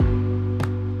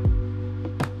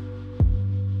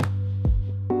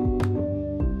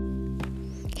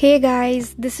Hey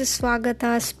guys, this is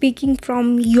Swagata speaking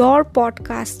from your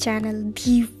podcast channel,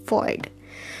 The Void.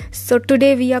 So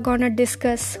today we are gonna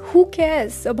discuss who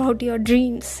cares about your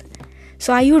dreams.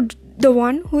 So are you the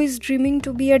one who is dreaming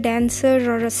to be a dancer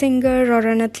or a singer or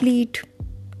an athlete?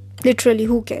 Literally,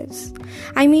 who cares?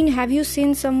 I mean, have you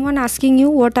seen someone asking you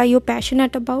what are you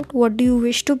passionate about? What do you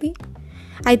wish to be?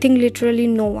 I think literally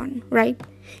no one, right?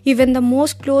 Even the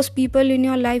most close people in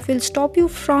your life will stop you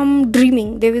from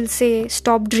dreaming. They will say,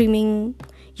 stop dreaming.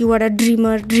 You are a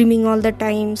dreamer, dreaming all the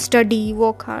time. Study,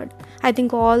 work hard. I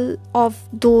think all of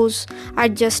those are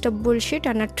just a bullshit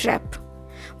and a trap.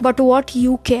 But what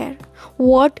you care,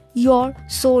 what your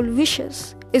soul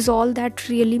wishes, is all that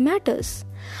really matters.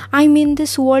 I mean,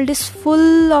 this world is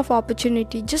full of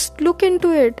opportunity. Just look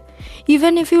into it.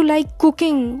 Even if you like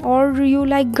cooking or you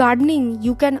like gardening,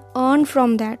 you can earn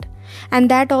from that.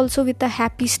 And that also with a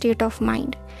happy state of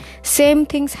mind. Same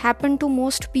things happen to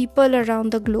most people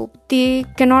around the globe. They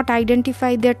cannot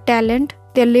identify their talent,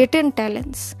 their latent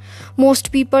talents.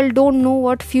 Most people don't know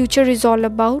what future is all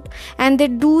about, and they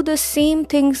do the same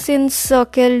things in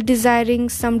circle, desiring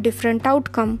some different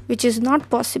outcome, which is not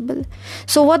possible.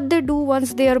 So what they do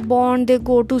once they are born, they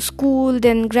go to school,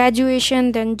 then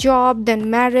graduation, then job, then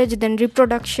marriage, then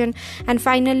reproduction, and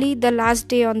finally the last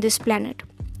day on this planet,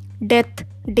 death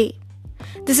day.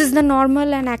 This is the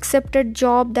normal and accepted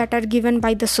job that are given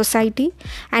by the society,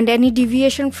 and any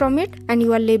deviation from it and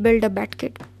you are labeled a bad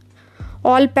kid.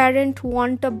 All parents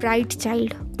want a bright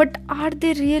child, but are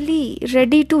they really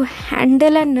ready to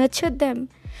handle and nurture them?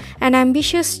 An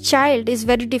ambitious child is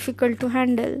very difficult to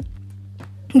handle.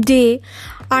 They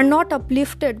are not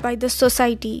uplifted by the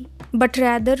society, but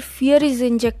rather fear is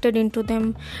injected into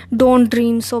them. Don't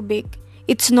dream so big.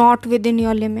 It's not within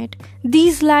your limit.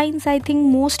 These lines I think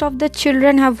most of the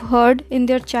children have heard in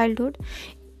their childhood.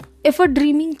 If a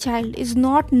dreaming child is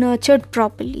not nurtured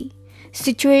properly,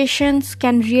 situations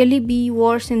can really be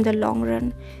worse in the long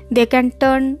run. They can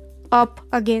turn up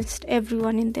against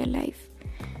everyone in their life.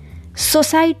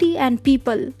 Society and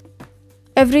people,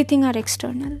 everything are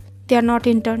external. They are not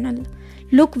internal.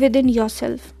 Look within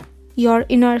yourself, your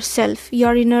inner self,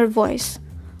 your inner voice,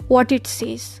 what it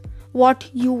says. What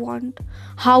you want,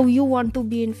 how you want to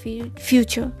be in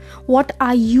future, what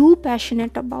are you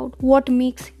passionate about, what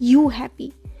makes you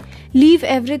happy. Leave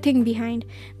everything behind,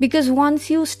 because once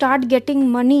you start getting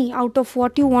money out of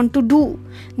what you want to do,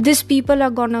 these people are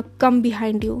gonna come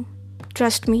behind you.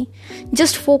 Trust me.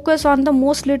 Just focus on the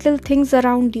most little things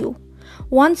around you.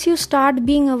 Once you start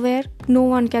being aware, no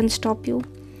one can stop you.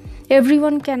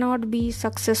 Everyone cannot be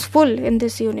successful in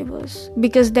this universe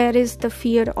because there is the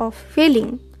fear of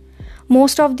failing.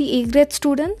 Most of the A-grade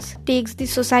students takes the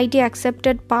society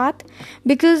accepted path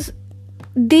because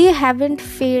they haven't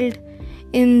failed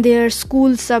in their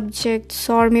school subjects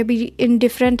or maybe in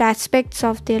different aspects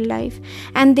of their life,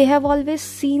 and they have always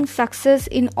seen success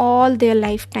in all their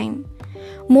lifetime.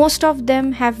 Most of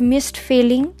them have missed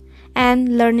failing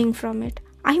and learning from it.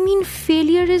 I mean,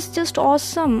 failure is just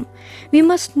awesome. We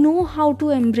must know how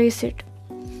to embrace it.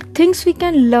 Things we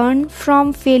can learn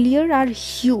from failure are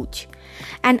huge.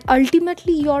 And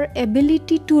ultimately, your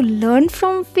ability to learn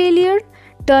from failure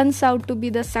turns out to be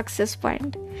the success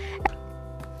point.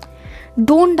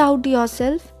 Don't doubt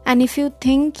yourself, and if you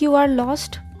think you are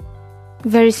lost,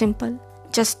 very simple.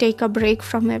 Just take a break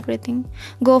from everything.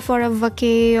 Go for a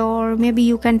vacay, or maybe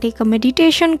you can take a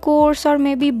meditation course, or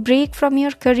maybe break from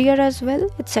your career as well,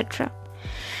 etc.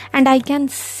 And I can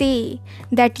say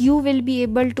that you will be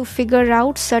able to figure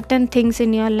out certain things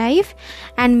in your life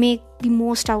and make the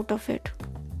most out of it.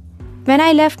 When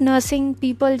I left nursing,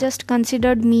 people just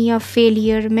considered me a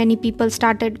failure. Many people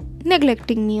started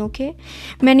neglecting me, okay?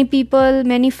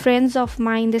 Many friends of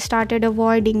mine, they started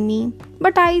avoiding me.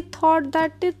 But I thought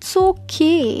that it's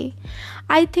okay.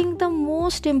 I think the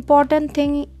most important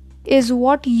thing is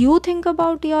what you think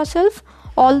about yourself.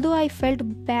 Although I felt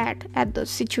bad at the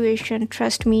situation,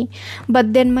 trust me.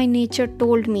 But then my nature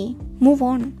told me, move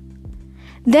on.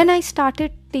 Then I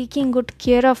started taking good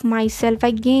care of myself. I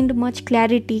gained much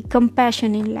clarity,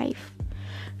 compassion in life.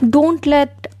 Don't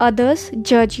let others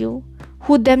judge you,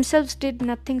 who themselves did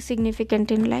nothing significant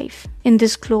in life, in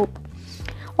this globe.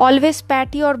 Always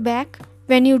pat your back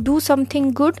when you do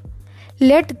something good.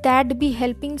 Let that be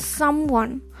helping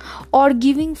someone, or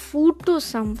giving food to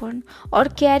someone, or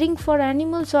caring for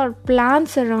animals or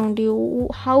plants around you,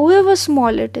 however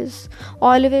small it is.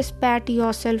 Always pat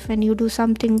yourself when you do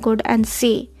something good and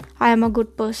say, I am a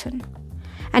good person.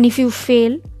 And if you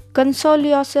fail, console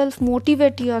yourself,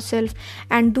 motivate yourself,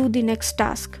 and do the next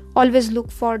task. Always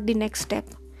look for the next step.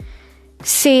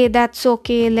 say that's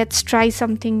okay, let's try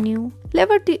something new.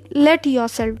 Never let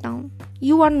yourself down.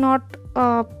 You are not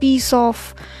a piece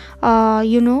of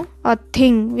a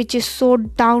thing which is so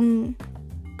down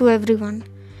to everyone.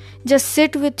 Just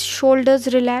sit with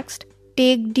shoulders relaxed,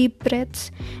 take deep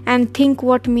breaths, and think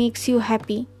what makes you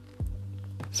happy.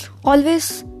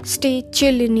 Always stay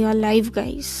chill in your life,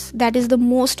 guys. That is the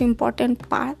most important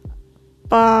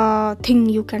thing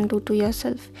you can do to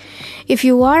yourself. If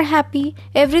you are happy,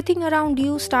 everything around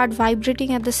you start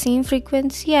vibrating at the same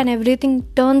frequency, and everything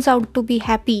turns out to be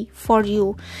happy for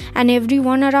you, and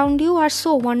everyone around you are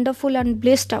so wonderful and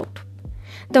blissed out.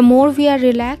 The more we are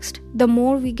relaxed, the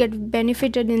more we get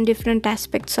benefited in different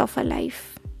aspects of our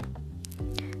life.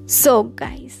 So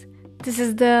guys, this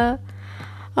is the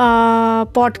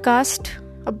podcast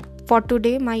for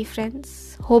today, my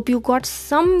friends. Hope you got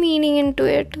some meaning into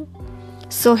it.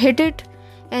 So hit it,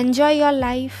 enjoy your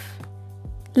life.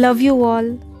 Love you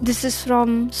all. This is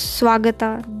from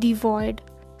Swagata, the Void,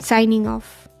 signing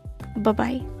off.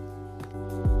 Bye-bye.